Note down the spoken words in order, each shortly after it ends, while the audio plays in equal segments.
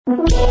Hi,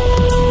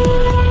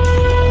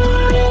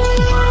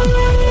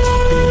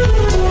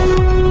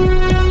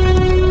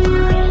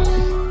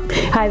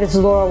 this is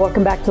Laurel.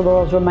 Welcome back to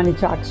Laurel's Real Money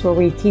Talks, where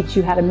we teach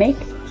you how to make,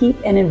 keep,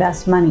 and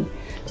invest money.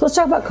 So let's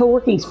talk about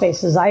co-working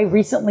spaces. I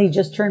recently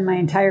just turned my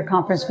entire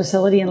conference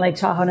facility in Lake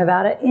Tahoe,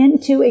 Nevada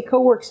into a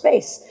co-work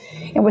space.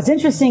 And what's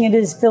interesting, it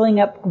is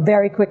filling up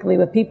very quickly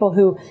with people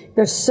who,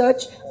 there's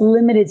such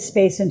limited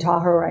space in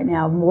Tahoe right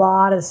now. A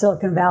lot of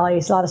Silicon Valley,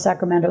 a lot of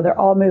Sacramento, they're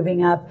all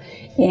moving up.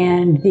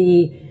 And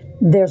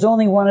there's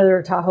only one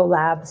other Tahoe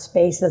lab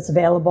space that's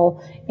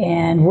available,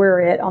 and we're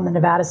it on the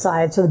Nevada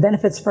side. So the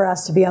benefits for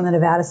us to be on the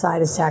Nevada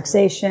side is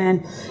taxation.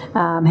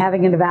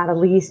 Having a Nevada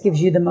lease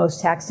gives you the most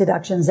tax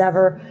deductions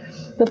ever.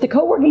 But the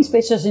co-working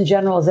space just in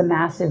general is a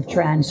massive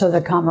trend. So the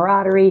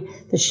camaraderie,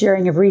 the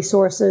sharing of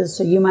resources.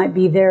 So you might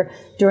be there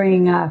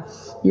during,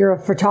 you're a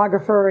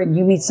photographer and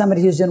you meet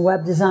somebody who's doing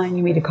web design,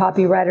 you meet a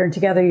copywriter, and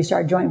together you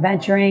start joint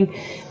venturing.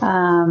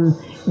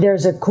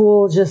 There's a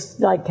cool, just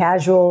like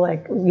casual,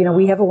 like, you know,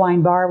 we have a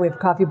wine bar, we have a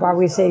coffee bar.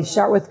 We say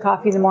start with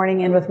coffee in the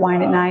morning, end with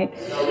wine at night.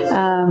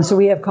 So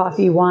we have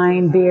coffee,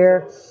 wine,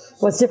 beer.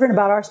 What's different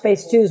about our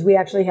space too is we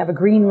actually have a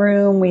green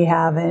room. We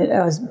have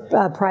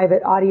a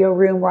private audio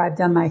room where I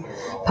do my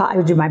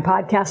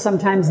podcast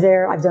sometimes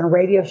there. I've done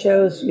radio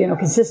shows, you know,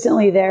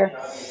 consistently there.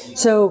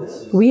 So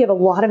we have a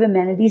lot of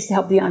amenities to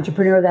help the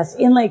entrepreneur that's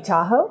in Lake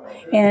Tahoe,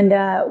 and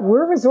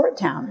we're a resort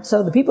town.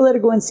 So the people that are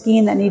going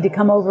skiing that need to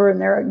come over, and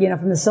they're, you know,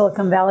 from the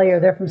Silicon Valley, or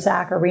they're from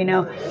Sac or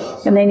Reno,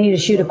 and they need to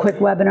shoot a quick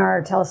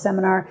webinar or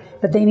teleseminar,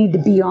 but they need to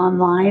be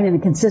online in a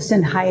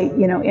consistent high,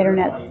 you know,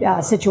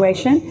 internet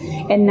situation,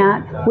 and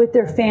not with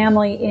their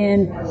family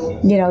in,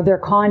 you know, their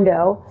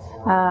condo.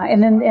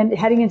 And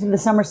heading into the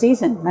summer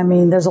season, I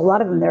mean, there's a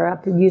lot of them. They're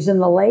up using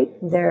the lake,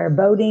 they're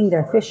boating,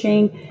 they're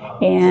fishing,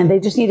 and they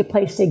just need a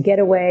place to get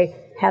away,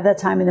 have that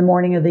time in the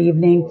morning or the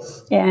evening.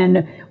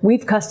 And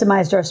we've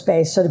customized our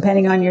space. So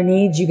depending on your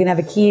needs, you can have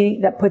a key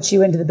that puts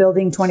you into the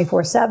building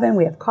 24/7.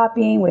 We have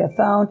copying, we have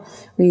phone,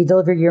 we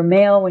deliver your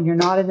mail when you're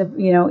not in the,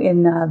 you know,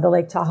 in the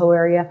Lake Tahoe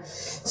area.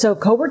 So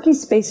co-working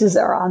spaces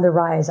are on the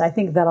rise. I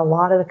think that a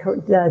lot of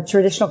the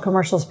traditional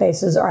commercial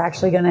spaces are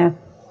actually going to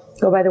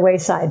go by the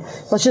wayside.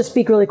 Let's just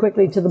speak really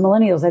quickly to the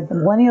millennials. The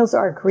millennials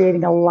are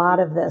creating a lot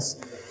of this.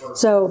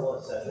 So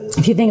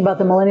if you think about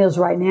the millennials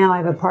right now, I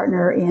have a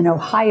partner in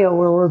Ohio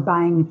where we're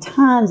buying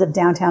tons of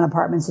downtown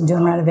apartments and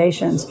doing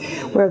renovations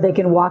where they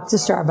can walk to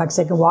Starbucks,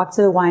 they can walk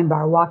to the wine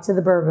bar, walk to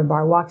the bourbon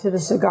bar, walk to the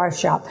cigar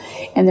shop,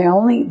 and they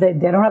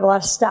don't have a lot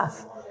of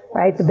stuff.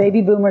 Right? The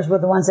baby boomers were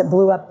the ones that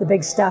blew up the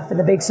big stuff in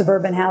the big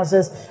suburban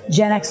houses.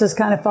 Gen X has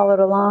kind of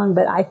followed along,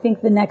 but I think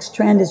the next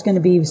trend is going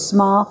to be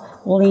small,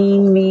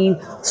 lean, mean.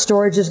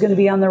 Storage is going to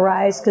be on the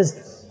rise because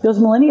those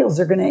millennials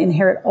are going to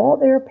inherit all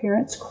their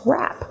parents'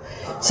 crap.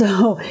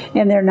 So,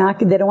 and they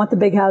don't want the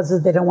big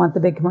houses. They don't want the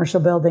big commercial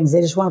buildings.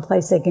 They just want a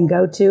place they can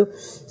go to.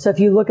 So if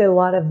you look at a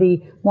lot of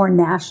the more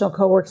national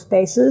co-work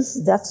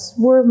spaces, that's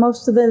where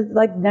most of the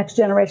next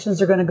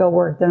generations are going to go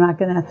work. They're not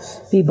going to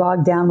be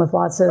bogged down with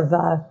lots of,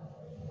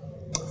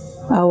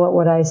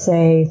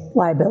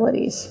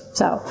 liabilities.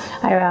 So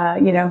I,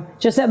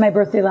 just at my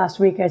birthday last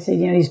week, I said,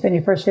 you spend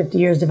your first 50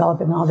 years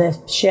developing all this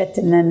shit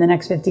and then the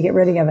next 50 get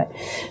rid of it.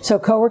 So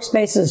co-work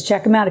spaces,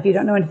 check them out. If you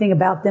don't know anything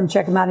about them,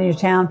 check them out in your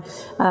town.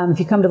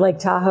 If you come to Lake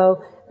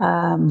Tahoe,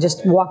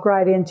 just walk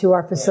right into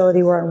our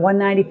facility. We're on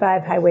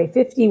 195 Highway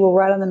 50. We're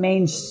right on the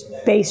main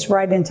space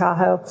right in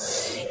Tahoe.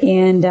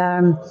 And,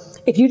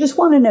 if you just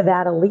want a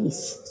Nevada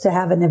lease, to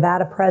have a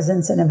Nevada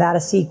presence, a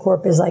Nevada C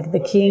Corp is like the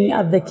king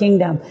of the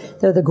kingdom.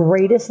 They're the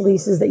greatest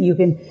leases that you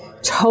can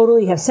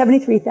totally have.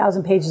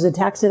 73,000 pages of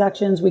tax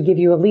deductions. We give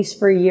you a lease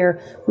for a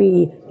year.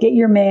 We get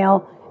your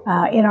mail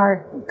in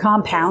our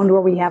compound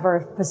where we have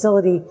our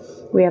facility.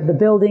 We have the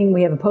building.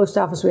 We have a post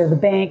office. We have the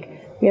bank.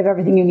 We have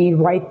everything you need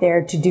right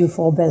there to do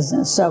full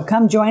business. So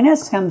come join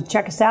us. Come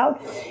check us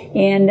out.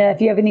 And if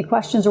you have any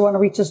questions or want to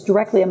reach us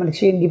directly, I'm going to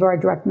give you our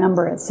direct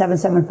number at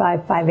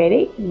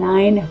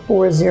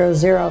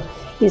 775-588-9400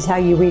 is how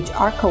you reach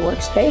our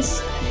co-work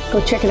space.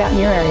 Go check it out in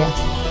your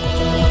area.